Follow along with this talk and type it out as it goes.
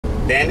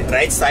Then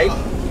right side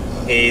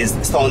is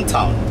Stone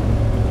Town.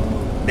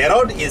 The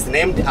road is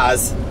named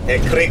as a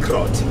creek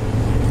road,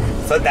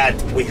 so that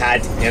we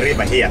had a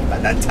river here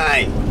at that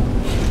time.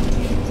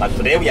 But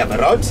today we have a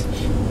road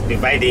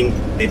dividing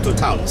the two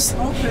towns.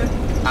 Okay.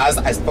 As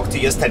I spoke to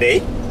you yesterday,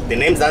 the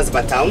name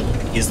Zanzibar town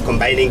is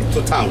combining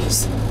two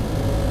towns.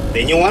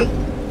 The new one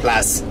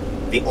plus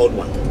the old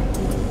one.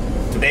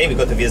 Today we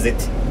go to visit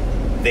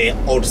the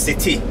old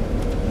city,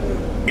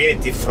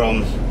 built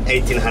from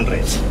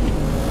 1800.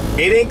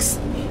 Buildings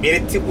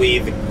built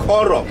with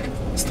coral,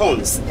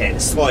 stones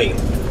and soil.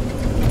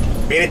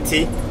 Built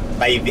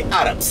by the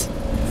Arabs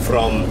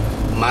from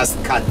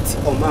Muscat,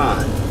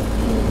 Oman.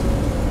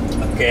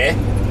 Okay,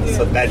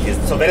 so that is,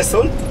 so very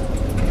soon,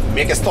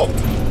 make a stop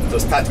to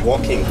start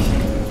walking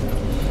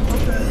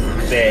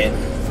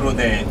through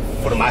the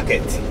food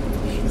market.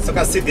 So you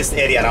can see this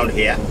area around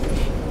here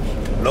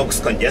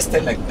looks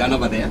congested, like down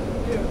over there,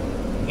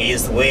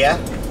 is where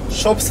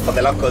shops for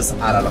the locals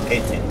are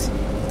located.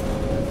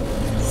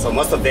 So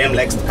most of them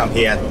likes to come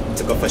here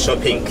to go for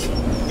shopping.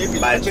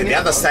 But the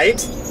other side,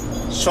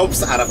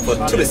 shops are for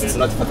tourists,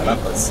 not for the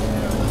locals.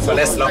 So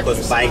less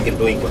locals buying and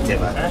doing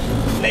whatever,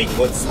 like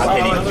what's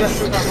happening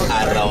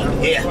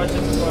around here.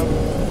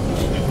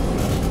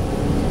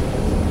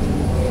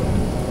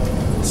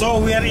 So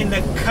we are in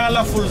the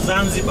colorful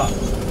Zanzibar.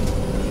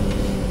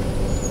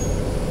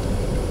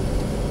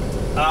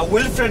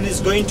 Wilfred is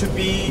going to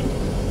be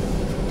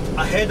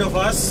ahead of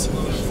us. We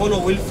will follow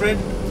Wilfred.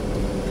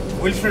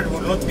 Wilfred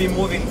will not be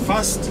moving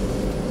fast.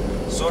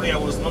 Sorry, I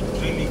was not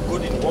really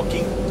good in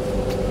walking.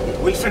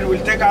 Wilfred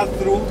will take us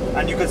through,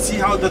 and you can see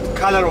how that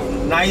color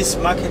of nice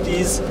market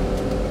is.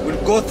 We'll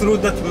go through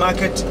that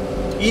market,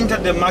 enter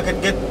the market,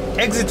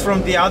 exit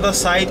from the other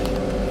side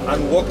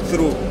and walk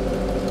through.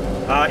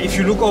 If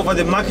you look over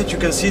the market, you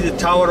can see the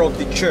tower of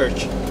the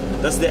church.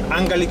 That's the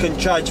Anglican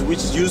church,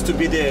 which used to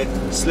be the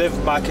slave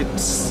market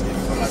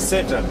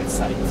center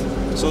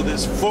site. So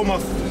this former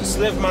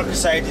slave market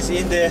site is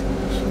in there.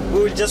 We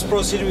will just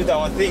proceed with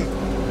our thing.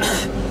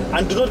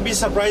 And do not be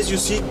surprised, you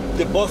see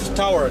the both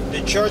tower,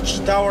 the church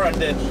tower and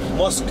the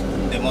mosque.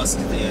 The mosque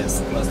is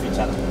close to each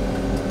other.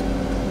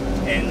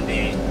 And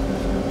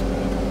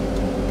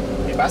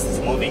the bus is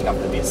moving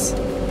after this.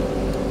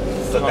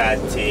 So that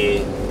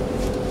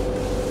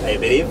I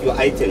believe your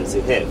items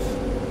you have,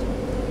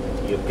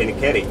 you can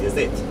carry it, is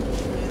it?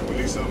 Will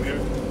you some here?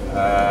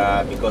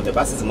 Because the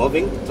bus is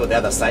moving to the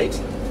other side.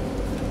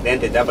 Then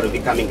the driver will be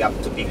coming up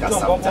to pick us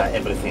after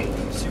everything.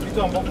 So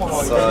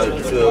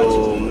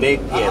to make,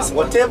 yes,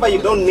 whatever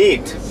you don't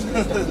need,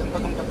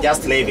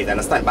 just leave it,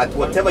 understand? But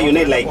whatever you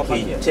need, like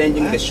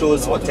changing the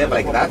shoes, whatever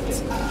like that,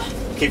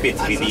 keep it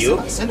with you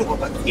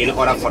in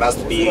order for us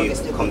to be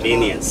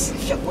convenience.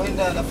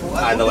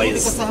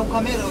 Otherwise,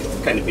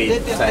 it can be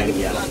time,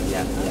 yeah.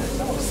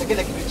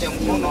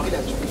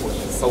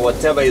 So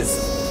whatever is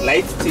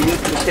light to you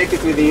to take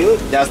it with you,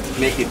 just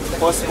make it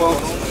possible,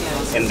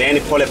 and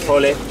then pole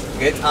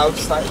get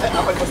outside.